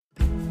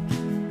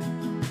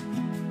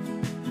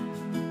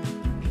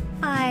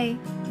Hi,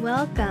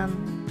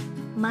 welcome.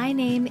 My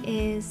name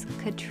is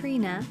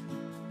Katrina,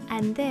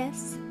 and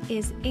this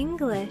is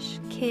English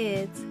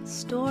Kids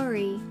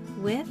Story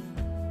with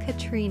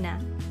Katrina.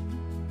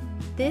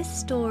 This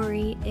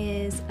story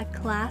is a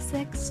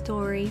classic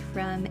story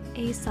from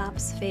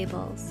Aesop's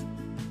Fables.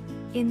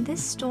 In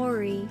this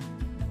story,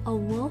 a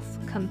wolf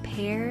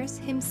compares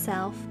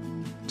himself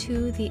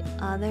to the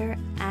other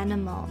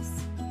animals.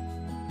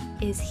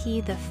 Is he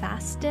the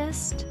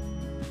fastest?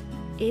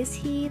 Is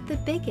he the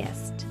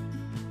biggest?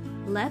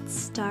 Let's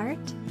start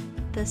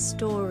the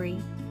story.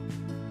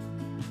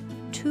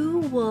 Two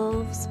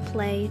wolves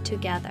play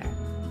together.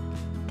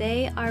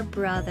 They are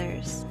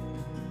brothers.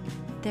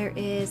 There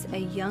is a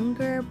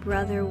younger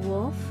brother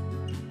wolf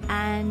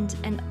and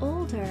an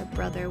older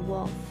brother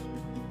wolf.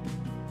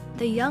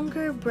 The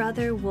younger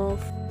brother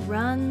wolf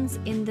runs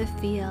in the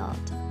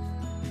field.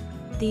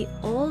 The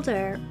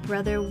older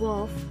brother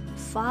wolf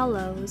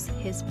follows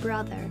his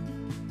brother.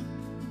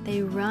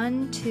 They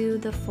run to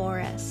the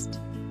forest.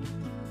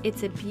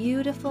 It's a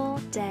beautiful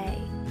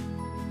day.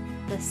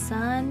 The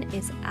sun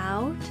is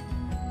out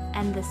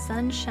and the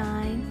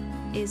sunshine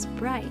is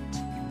bright.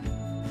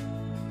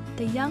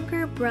 The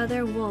younger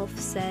brother wolf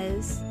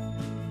says,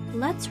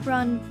 "Let's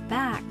run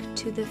back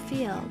to the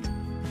field.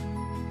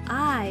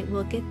 I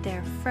will get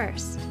there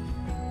first.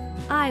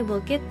 I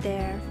will get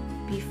there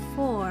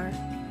before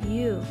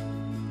you."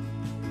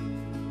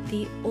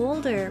 The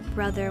older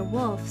brother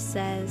wolf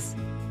says,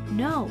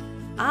 "No,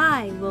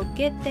 I will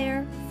get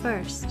there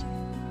first.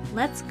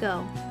 Let's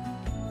go."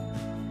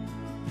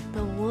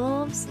 The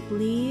wolves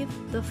leave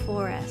the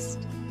forest.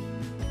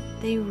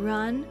 They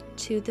run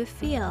to the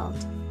field.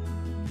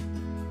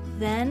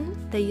 Then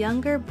the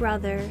younger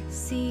brother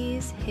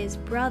sees his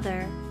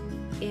brother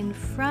in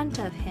front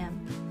of him.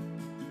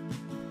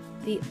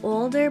 The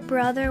older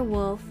brother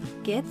wolf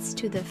gets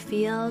to the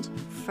field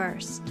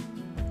first.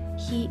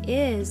 He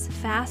is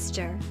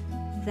faster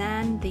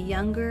than the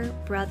younger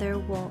brother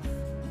wolf.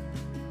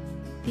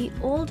 The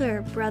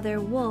older brother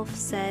wolf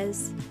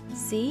says,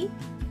 "See,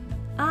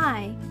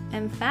 I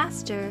am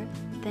faster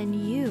than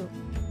you.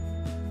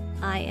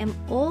 I am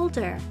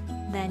older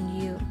than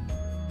you.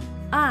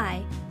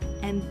 I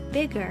am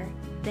bigger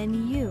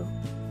than you."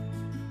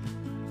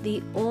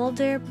 The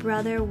older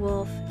brother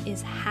wolf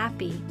is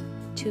happy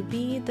to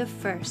be the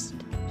first.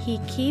 He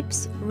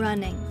keeps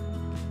running.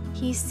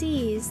 He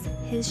sees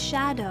his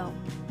shadow.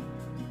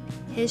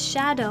 His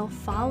shadow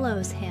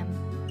follows him.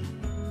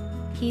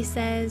 He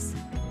says,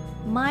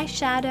 "My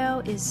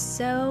shadow is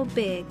so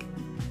big.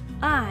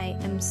 I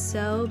am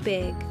so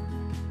big."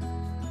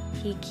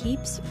 He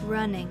keeps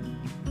running.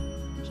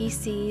 He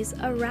sees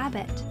a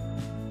rabbit.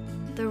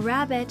 The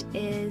rabbit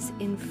is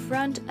in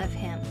front of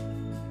him.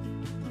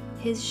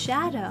 His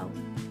shadow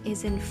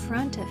is in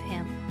front of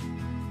him.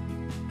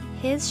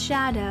 His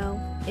shadow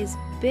is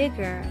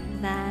bigger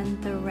than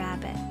the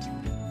rabbit.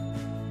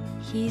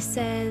 He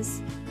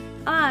says,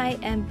 "I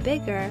am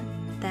bigger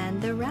than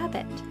the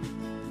rabbit."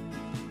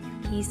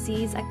 He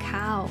sees a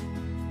cow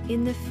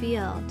in the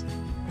field.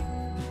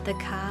 The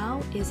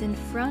cow is in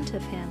front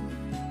of him.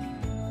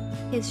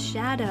 His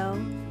shadow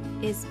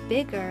is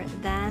bigger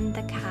than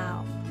the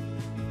cow.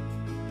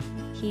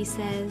 He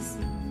says,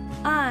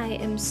 "I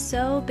am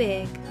so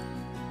big.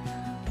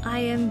 I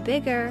am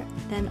bigger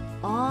than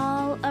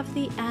all of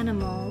the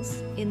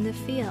animals in the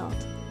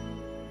field."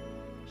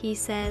 He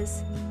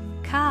says,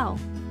 "Cow,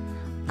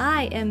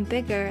 I am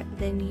bigger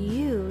than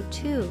you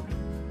too."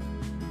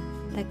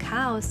 The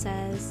cow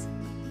says,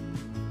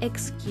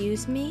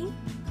 "Excuse me,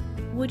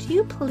 would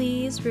you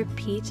please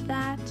repeat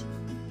that?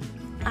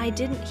 I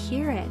didn't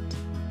hear it.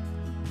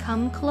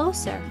 Come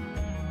closer."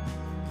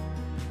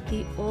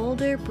 The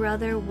older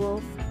brother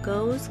wolf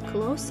goes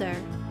closer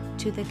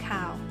to the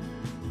cow.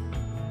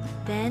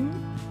 Then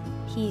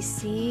he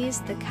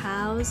sees the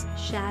cow's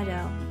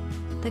shadow.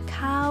 The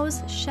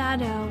cow's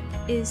shadow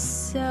is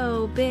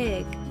so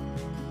big.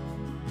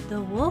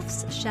 The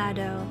wolf's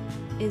shadow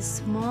is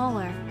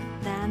smaller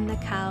than the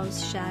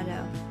cow's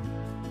shadow.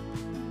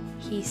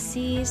 He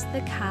sees the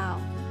cow.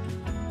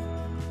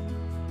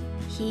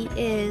 He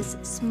is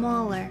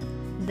smaller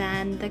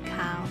than the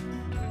cow.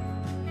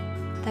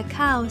 The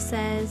cow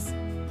says,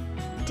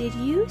 "Did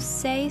you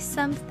say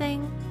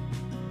something?"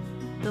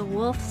 The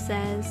wolf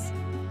says,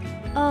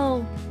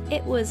 "Oh,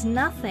 it was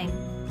nothing."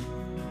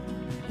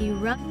 He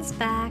runs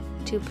back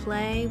to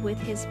play with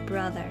his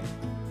brother.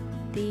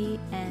 The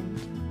end.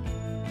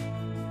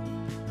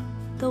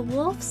 The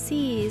wolf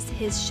sees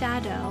his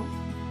shadow.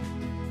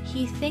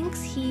 He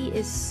thinks he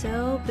is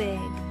so big.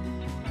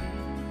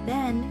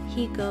 Then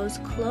he goes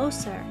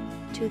closer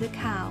to the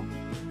cow.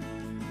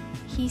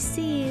 He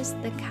sees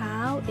the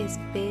cow is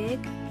big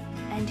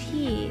and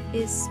he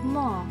is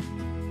small.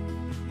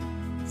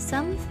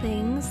 Some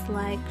things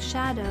like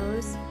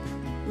shadows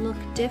look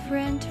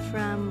different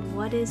from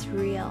what is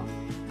real,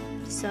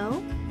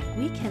 so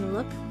we can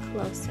look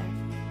closer.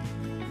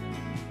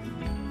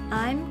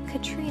 I'm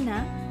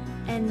Katrina,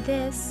 and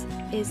this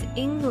is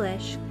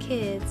English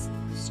Kids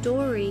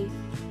Story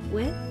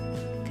with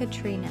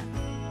Katrina.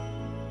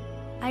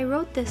 I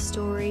wrote this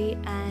story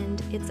and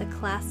it's a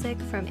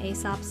classic from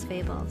Aesop's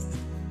Fables.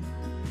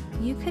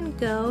 You can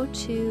go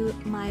to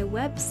my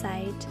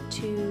website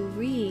to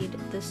read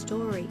the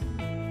story,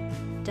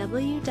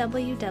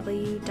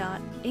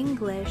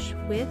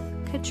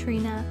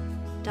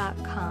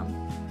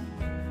 www.englishwithkatrina.com.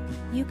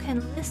 You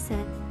can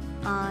listen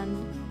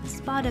on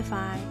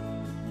Spotify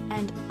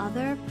and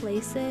other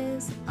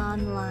places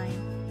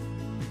online.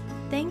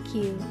 Thank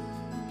you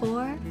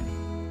for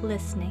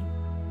listening.